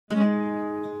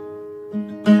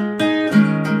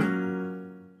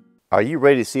Are you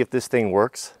ready to see if this thing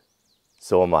works?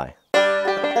 So am I.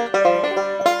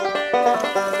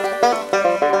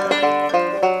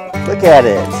 Look at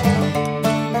it.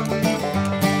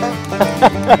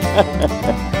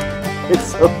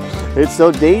 It's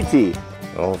so dainty.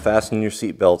 Oh, fasten your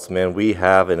seatbelts, man. We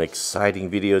have an exciting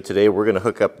video today. We're going to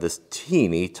hook up this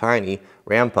teeny tiny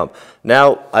ram pump.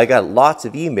 Now, I got lots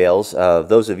of emails of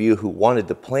those of you who wanted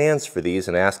the plans for these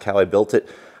and asked how I built it.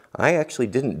 I actually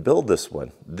didn't build this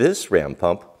one. This ram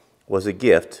pump was a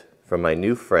gift from my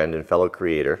new friend and fellow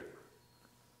creator,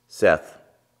 Seth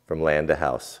from Land to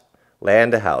House.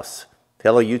 Land to House.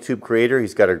 Fellow YouTube creator.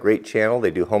 He's got a great channel.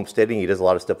 They do homesteading. He does a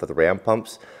lot of stuff with ram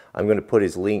pumps. I'm going to put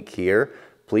his link here.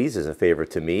 Please, as a favor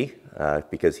to me,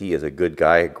 because he is a good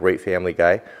guy, a great family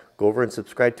guy, go over and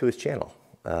subscribe to his channel.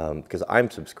 Because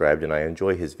I'm subscribed and I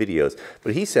enjoy his videos.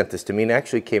 But he sent this to me and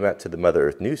actually came out to the Mother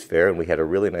Earth News Fair and we had a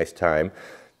really nice time.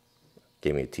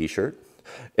 Gave me a t-shirt.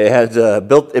 And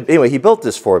he built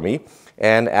this for me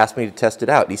and asked me to test it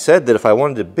out. He said that if I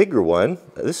wanted a bigger one,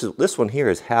 this one here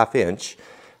is 1/2 inch.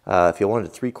 If you wanted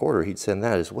a 3/4, he'd send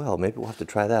that as well. Maybe we'll have to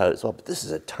try that out as well. But this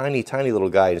is a tiny, tiny little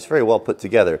guy. It's very well put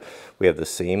together. We have the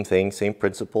same thing, same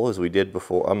principle as we did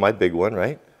before on my big one,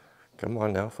 right? Come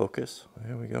on now, focus.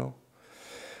 There we go.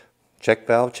 Check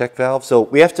valve, check valve. So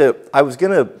we have to, I was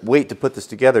going to wait to put this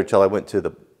together until I went to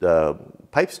the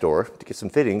pipe store to get some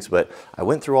fittings, but I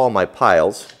went through all my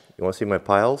piles. You want to see my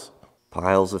piles?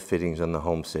 Piles of fittings on the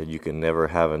homestead. You can never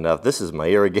have enough. This is my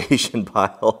irrigation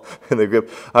pile in the grip.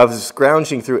 I was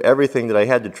scrounging through everything that I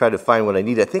had to try to find what I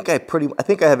need. I think I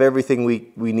have everything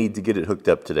we need to get it hooked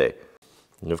up today.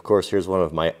 And of course, here's one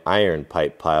of my iron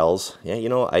pipe piles. Yeah, you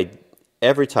know,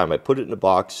 every time I put it in a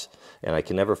box and I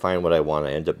can never find what I want,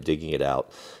 I end up digging it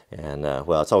out. And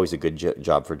well, it's always a good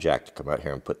job for Jack to come out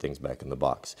here and put things back in the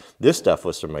box. This stuff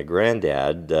was from my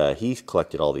granddad. He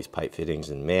collected all these pipe fittings,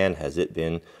 and man, has it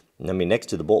been. I mean, next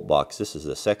to the bolt box, this is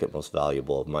the second most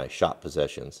valuable of my shop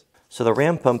possessions. So the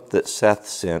ram pump that Seth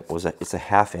sent it's a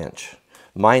 1/2 inch.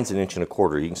 Mine's 1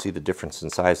 1/4 inch. You can see the difference in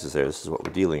sizes there. This is what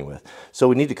we're dealing with. So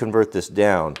we need to convert this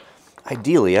down.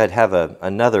 Ideally, I'd have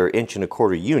another 1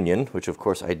 1/4 inch union, which of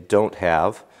course I don't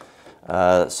have,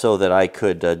 so that I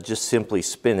could just simply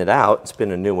spin it out and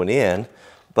spin a new one in.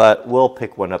 But we'll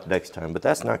pick one up next time. But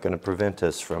that's not going to prevent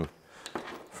us from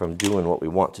doing what we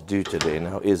want to do today,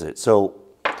 now is it? So,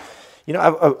 you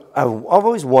know, I've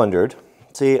always wondered,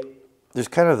 see, there's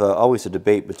kind of always a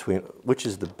debate between which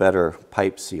is the better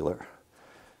pipe sealer.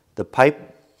 The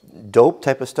pipe dope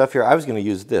type of stuff here, I was going to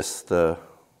use this, the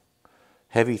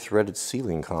heavy threaded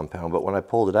sealing compound, but when I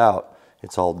pulled it out,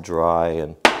 it's all dry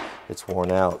and it's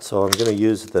worn out. So I'm going to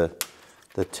use the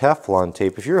Teflon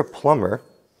tape. If you're a plumber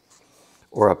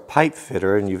or a pipe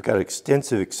fitter and you've got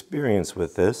extensive experience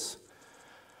with this,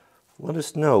 let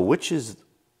us know which is.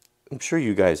 I'm sure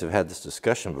you guys have had this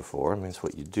discussion before. I mean, it's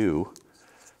what you do.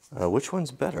 Which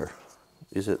one's better?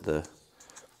 Is it the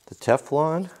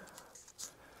Teflon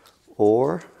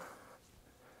or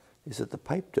is it the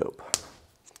pipe dope?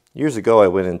 Years ago, I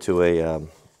went into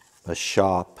a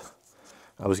shop.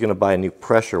 I was going to buy a new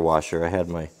pressure washer. I had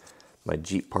my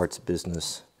Jeep parts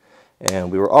business, and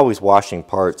we were always washing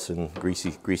parts and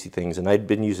greasy things. And I'd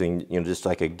been using, you know, just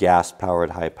like a gas-powered,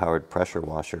 high-powered pressure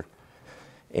washer,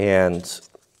 and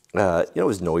you know, it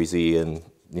was noisy, and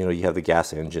you know, you have the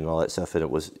gas engine and all that stuff, and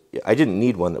I didn't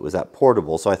need one that was that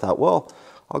portable, so I thought, well,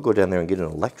 I'll go down there and get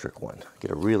an electric one,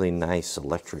 get a really nice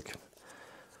electric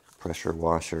pressure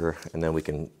washer, and then we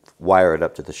can wire it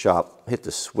up to the shop, hit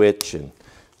the switch, and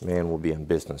man, we'll be in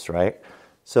business, right?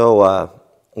 So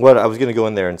what I was going to go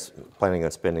in there and planning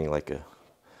on spending like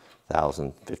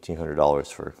 $1,000,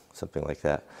 $1,500 for something like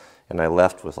that, and I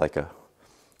left with like a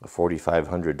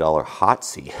 $4,500 hot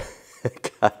seat.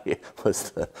 Guy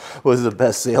was the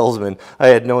best salesman. I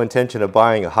had no intention of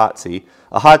buying a hot seat.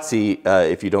 A hot seat,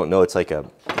 if you don't know, it's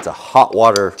a hot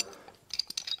water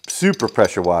super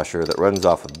pressure washer that runs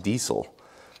off of diesel,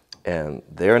 and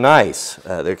they're nice.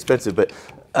 They're expensive, but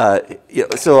you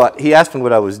know, so he asked me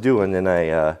what I was doing, and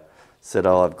I said,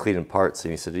 "Oh, I'm cleaning parts,"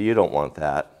 and he said, "You don't want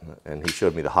that." And he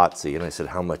showed me the hot seat, and I said,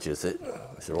 "How much is it?"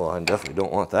 I said, "Well, I definitely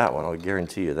don't want that one. I'll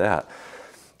guarantee you that."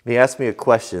 He asked me a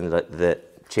question that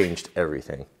changed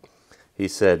everything. He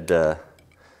said, all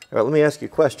right, let me ask you a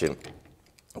question.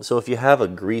 So if you have a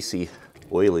greasy,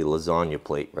 oily lasagna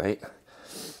plate, right,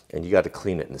 and you got to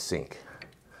clean it in the sink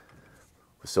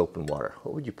with soap and water,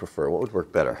 what would you prefer? What would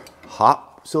work better?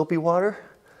 Hot soapy water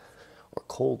or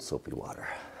cold soapy water?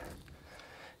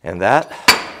 And that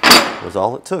was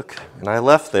all it took. And I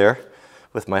left there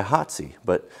with my hot seat.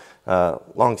 But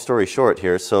long story short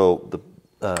here, so the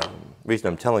reason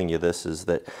I'm telling you this is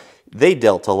that they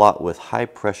dealt a lot with high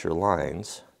pressure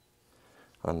lines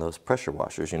on those pressure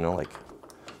washers, you know, like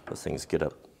those things get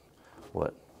up,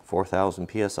 what, 4,000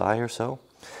 PSI or so?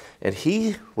 And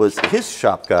his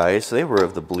shop guys, they were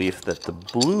of the belief that the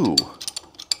blue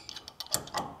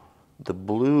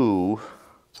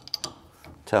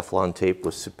Teflon tape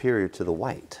was superior to the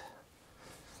white.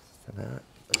 And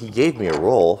he gave me a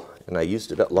roll, and I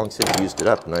used it up, long since used it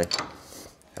up, and I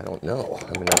don't know.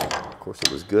 I mean, of course it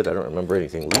was good. I don't remember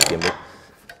anything leaking, but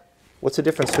what's the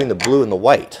difference between the blue and the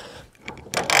white?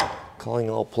 Calling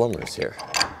all plumbers here.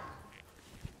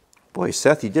 Boy,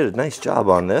 Seth, you did a nice job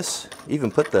on this. You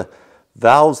even put the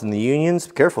valves and the unions.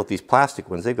 Be careful with these plastic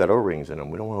ones. They've got O-rings in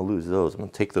them. We don't want to lose those. I'm going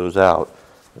to take those out,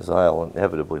 as I'll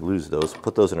inevitably lose those.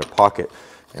 Put those in our pocket,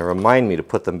 and remind me to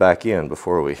put them back in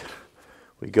before we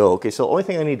go. Okay, so the only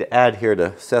thing I need to add here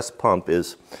to Seth's pump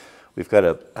is I've got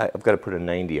to put a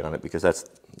 90 on it, because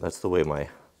that's the way my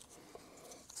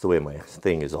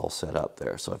thing is all set up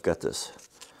there. So I've got this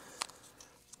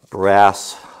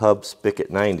brass hub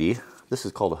spigot 90. This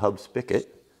is called a hub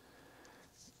spigot.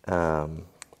 Well,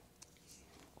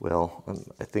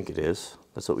 I think it is.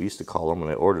 That's what we used to call them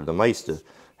when I ordered them. I used to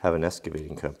have an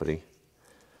excavating company,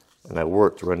 and I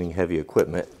worked running heavy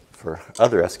equipment for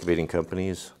other excavating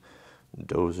companies,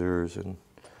 dozers and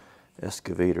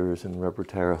excavators and rubber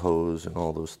tire hose and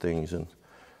all those things, and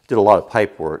did a lot of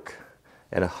pipe work.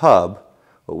 And a hub,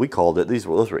 what we called it,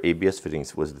 those were ABS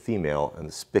fittings, was the female, and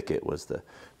the spigot was the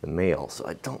male. So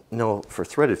I don't know for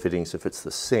threaded fittings if it's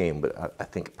the same, but I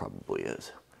think it probably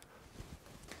is.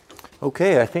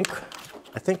 Okay, I think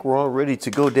we're all ready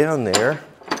to go down there.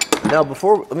 Now,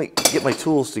 let me get my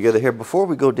tools together here. Before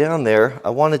we go down there, I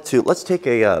wanted to, let's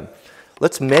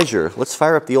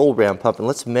fire up the old ram pump, and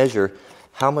let's measure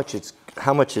how much it's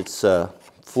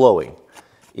flowing.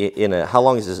 How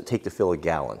long does it take to fill a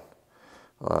gallon?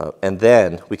 And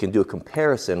then we can do a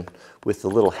comparison with the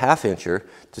little half-incher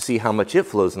to see how much it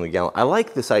flows in the gallon. I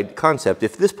like this concept.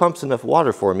 If this pumps enough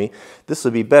water for me, this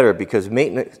will be better, because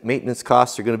maintenance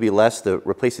costs are going to be less.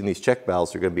 Replacing these check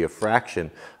valves are going to be a fraction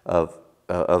of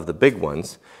the big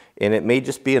ones, and it may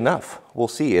just be enough. We'll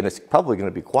see, and it's probably going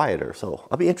to be quieter. So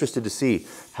I'll be interested to see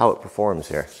how it performs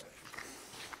here.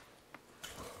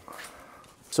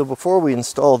 So before we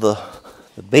install the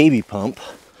baby pump,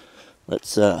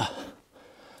 let's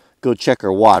go check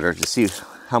our water to see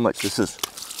how much this is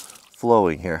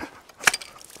flowing here.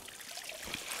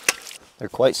 They're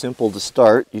quite simple to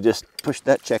start. You just push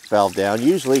that check valve down,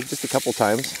 usually just a couple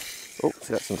times. Oh, it's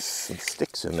got some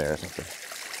sticks in there.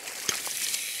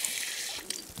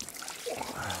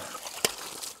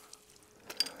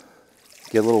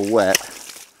 Get a little wet.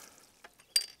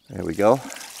 There we go.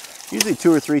 Usually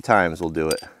 2 or 3 times will do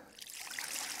it.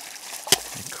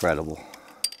 Incredible.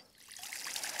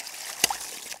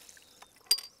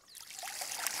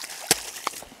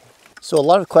 So a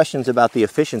lot of questions about the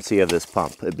efficiency of this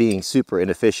pump, it being super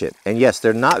inefficient. And yes,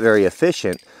 they're not very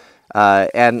efficient.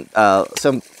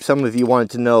 Some of you wanted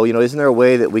to know, isn't there a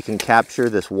way that we can capture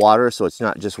this water so it's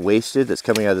not just wasted that's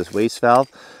coming out of this waste valve?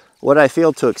 What I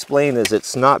failed to explain is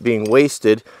it's not being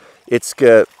wasted. It's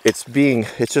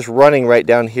just running right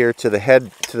down here to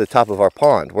the top of our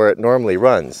pond where it normally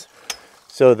runs.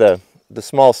 So the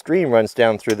small stream runs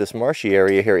down through this marshy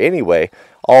area here anyway.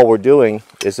 All we're doing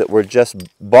is that we're just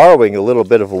borrowing a little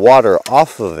bit of water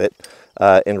off of it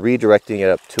and redirecting it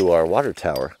up to our water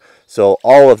tower. So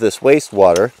all of this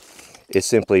wastewater is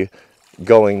simply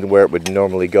going where it would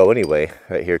normally go anyway,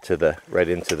 right here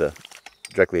directly into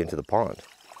the pond.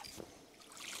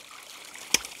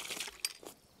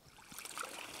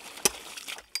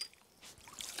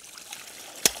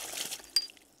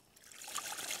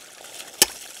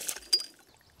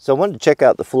 So I wanted to check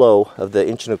out the flow of the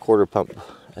 1 1/4 pump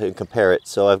and compare it.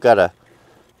 So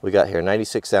we got here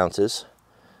 96 ounces.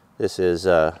 This is,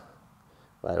 I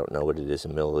don't know what it is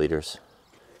in milliliters.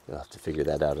 You'll have to figure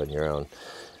that out on your own.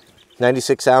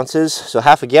 96 ounces, so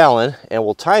half a gallon, and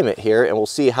we'll time it here and we'll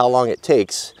see how long it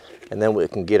takes, and then we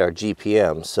can get our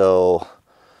GPM. So,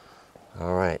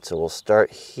 all right, so we'll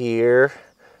start here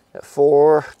at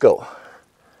 4, go.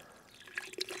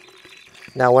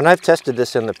 Now, when I've tested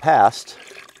this in the past,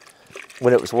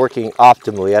 when it was working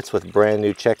optimally, that's with brand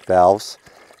new check valves,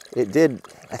 it did,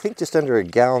 I think, just under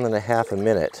 1.5 gallons a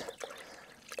minute.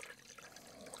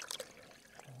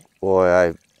 Boy,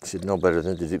 I should know better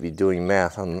than to be doing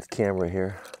math on the camera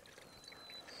here.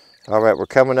 All right, we're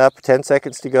coming up, 10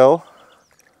 seconds to go.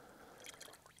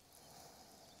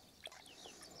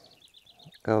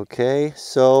 Okay,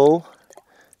 so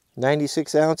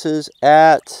 96 ounces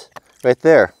at, right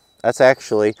there. That's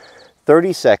actually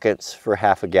 30 seconds for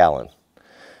half a gallon.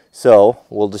 So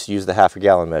we'll just use the half a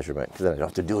gallon measurement because then I don't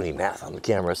have to do any math on the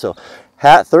camera. So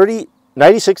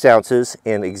 96 ounces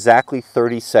in exactly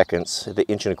 30 seconds, the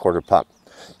 1.25-inch pump.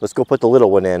 Let's go put the little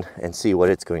one in and see what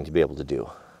it's going to be able to do.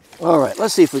 All right,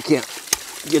 let's see if we can't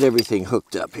get everything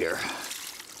hooked up here.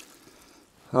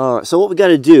 All right, so what we got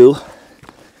to do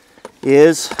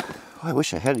is, oh, I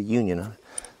wish I had a union.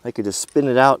 I could just spin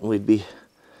it out and we'd be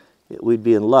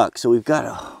in luck. So we got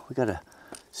to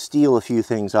steal a few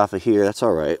things off of here. That's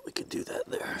all right. We could do that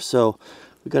there. So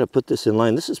we got to put this in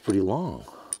line. This is pretty long.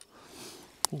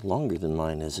 Longer than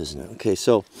mine is, isn't it? Okay,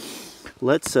 so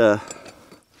let's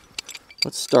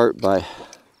start by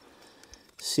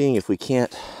seeing if we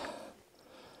can't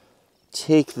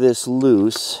take this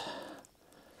loose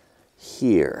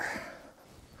here.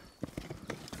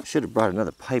 I should have brought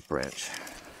another pipe wrench.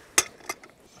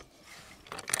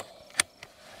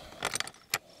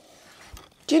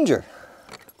 Ginger,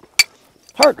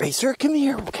 Heart Racer, come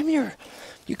here, come here.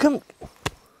 You come.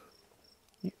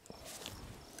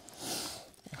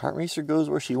 Heart Racer goes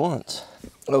where she wants.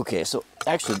 Okay, so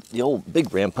actually the old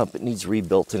big ram pump, it needs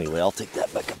rebuilt anyway. I'll take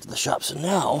that back up to the shop. So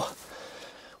now,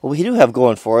 what we do have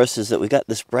going for us is that we got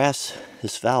this brass,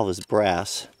 this valve is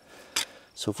brass.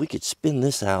 So if we could spin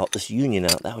this out, this union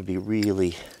out, that would be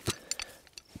really,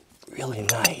 really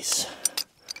nice.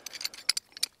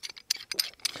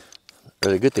 Or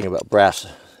the good thing about brass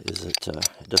is that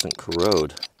it doesn't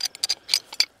corrode.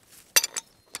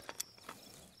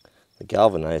 The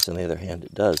galvanized, on the other hand,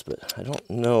 it does, but I don't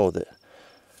know that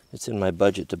it's in my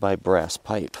budget to buy brass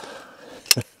pipe.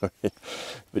 If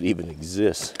it even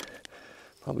exists.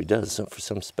 Probably does for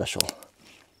some special.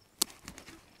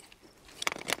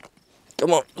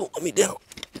 Come on, don't let me down.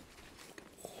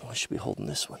 Oh, I should be holding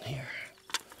this one here.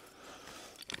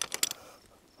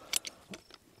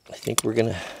 I think we're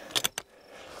gonna...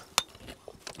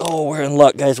 Oh, we're in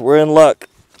luck, guys. We're in luck.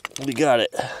 We got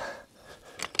it.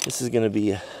 This is gonna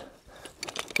be...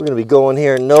 We're gonna be going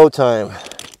here in no time.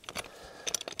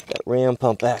 Got ram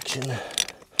pump action.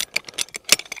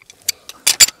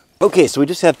 Okay, so we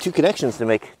just have 2 connections to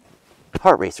make.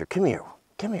 Heart Racer, come here.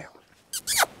 Come here.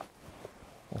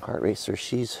 Heart Racer,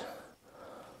 she's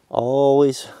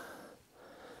always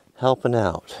helping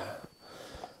out.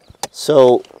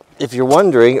 So if you're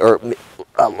wondering, or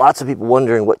lots of people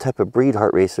wondering what type of breed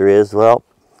Heart Racer is, well,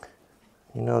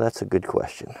 you know, that's a good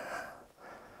question.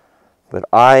 But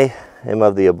I am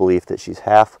of the belief that she's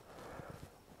half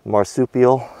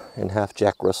marsupial and half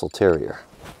Jack Russell Terrier.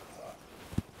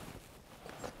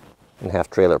 And half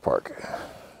trailer park.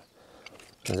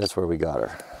 And that's where we got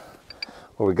her.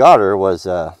 Where we got her was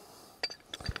our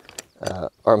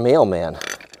mailman.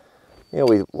 You know,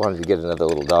 we wanted to get another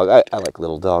little dog. I like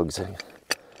little dogs. I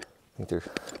think they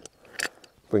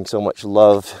bring so much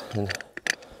love and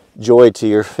joy to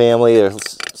your family. They're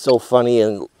so funny,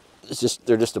 and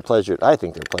they're just a pleasure. I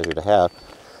think they're a pleasure to have.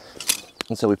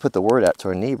 And so we put the word out to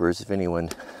our neighbors if anyone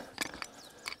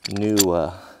knew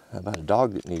about a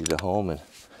dog that needed a home, and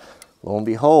lo and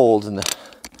behold, not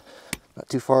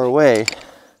too far away,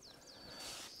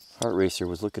 Heart Racer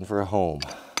was looking for a home.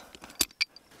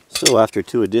 So after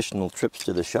 2 additional trips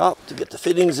to the shop to get the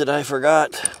fittings that I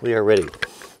forgot, we are ready.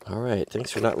 All right, thanks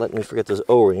for not letting me forget those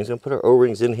O-rings. I'm gonna put our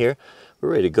O-rings in here.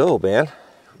 We're ready to go, man.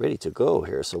 Ready to go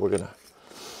here. So we're gonna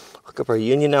hook up our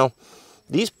union. Now,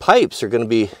 these pipes are gonna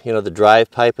be, you know, the drive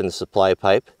pipe and the supply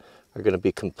pipe are gonna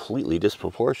be completely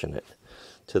disproportionate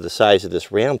to the size of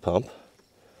this ram pump.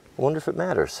 I wonder if it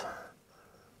matters.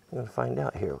 I'm going to find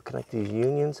out here. We'll connect these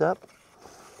unions up.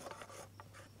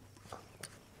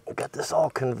 We've got this all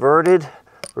converted.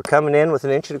 We're coming in with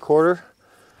an 1.25 inch,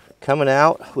 coming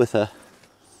out with a...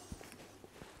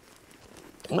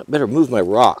 I better move my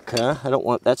rock, huh? I don't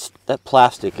want... that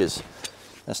plastic is...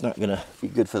 That's not going to be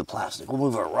good for the plastic. We'll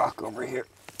move our rock over here.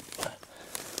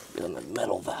 Get on the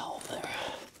metal valve there.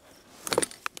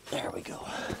 There we go.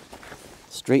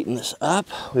 Straighten this up.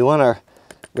 We want our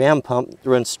ram pump to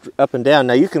run up and down.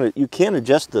 Now you can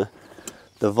adjust the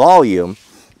volume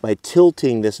by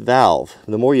tilting this valve.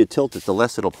 The more you tilt it, the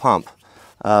less it'll pump.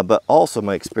 But also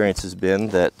my experience has been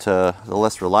that the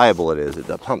less reliable it is.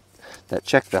 That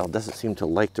check valve doesn't seem to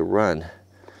like to run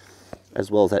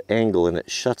as well as that angle, and it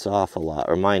shuts off a lot,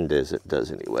 or mine does, it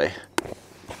does anyway.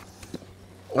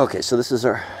 Okay, so this is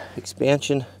our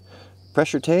expansion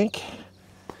pressure tank.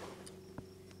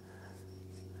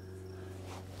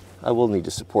 I will need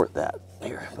to support that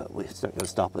here, but it's not going to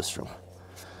stop us from... All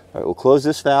right, we'll close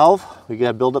this valve. We got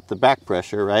to build up the back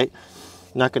pressure, right?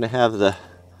 Not going to have the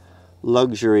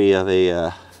luxury of a...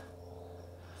 I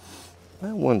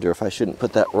wonder if I shouldn't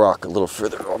put that rock a little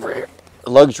further over here.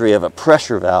 The luxury of a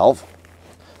pressure valve,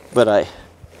 but I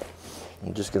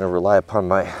I'm just going to rely upon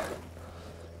my,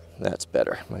 that's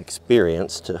better, my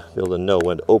experience to be able to know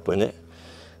when to open it.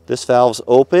 This valve's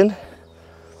open.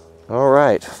 All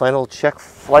right, final check,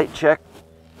 flight check.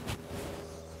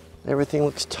 Everything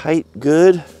looks tight,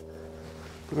 good.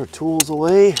 Put our tools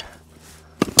away.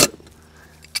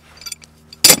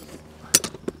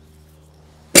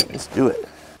 Let's do it.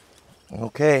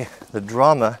 Okay, the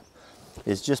drama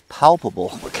is just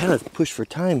palpable. We're kind of pushed for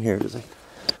time here.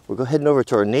 We're heading over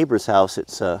to our neighbor's house.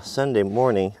 It's Sunday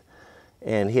morning,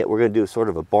 and we're going to do sort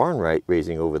of a barn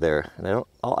raising over there. And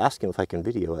I'll ask him if I can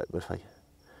video it, but if I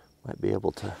might be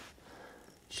able to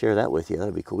share that with you,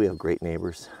 that'd be cool. We have great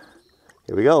neighbors.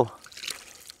 Here we go.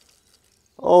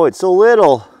 Oh, it's so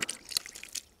little.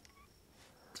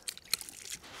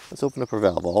 Let's open up our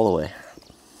valve all the way.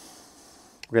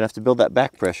 We're gonna have to build that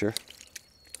back pressure.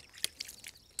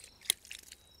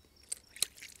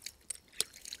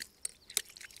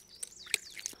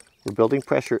 We're building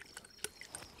pressure.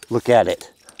 Look at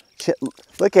it.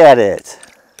 Look at it.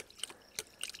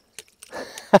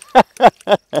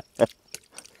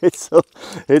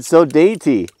 It's so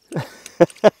dainty.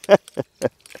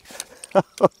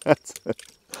 Oh,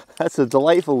 that's a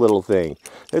delightful little thing.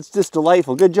 It's just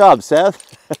delightful. Good job,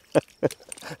 Seth.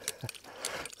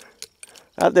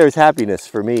 Out there's happiness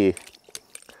for me.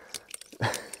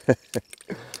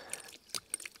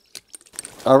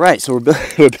 All right, so we're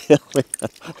building.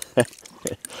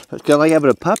 It's kind of like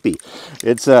having a puppy.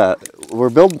 We're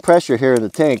building pressure here in the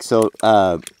tank. So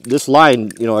this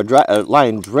line, you know, our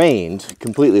line drained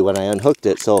completely when I unhooked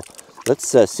it. So let's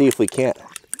see if we can't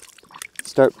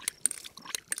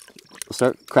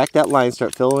crack that line,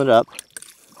 start filling it up.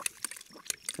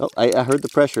 Oh, I heard the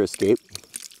pressure escape.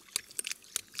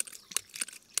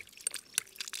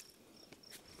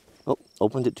 Oh,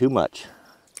 opened it too much.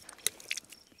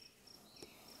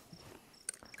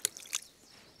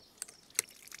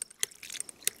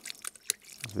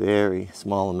 Very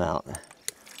small amount.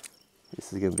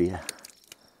 This is going to be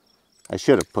I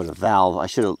should have put a valve. I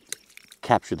should have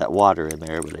captured that water in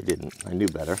there, but I didn't. I knew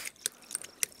better.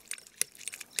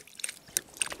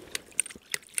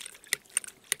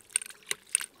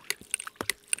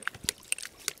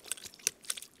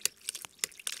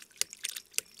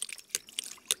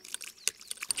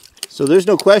 So there's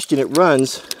no question it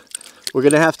runs. We're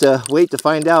going to have to wait to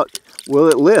find out, will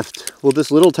it lift? Will this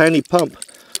little tiny pump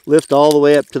lift all the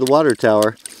way up to the water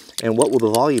tower? And what will the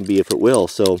volume be if it will?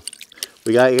 So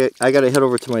I got to head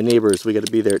over to my neighbors. We got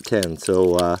to be there at 10.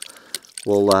 So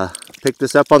we'll pick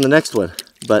this up on the next one.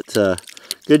 But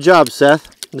good job, Seth.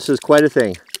 This is quite a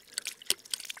thing.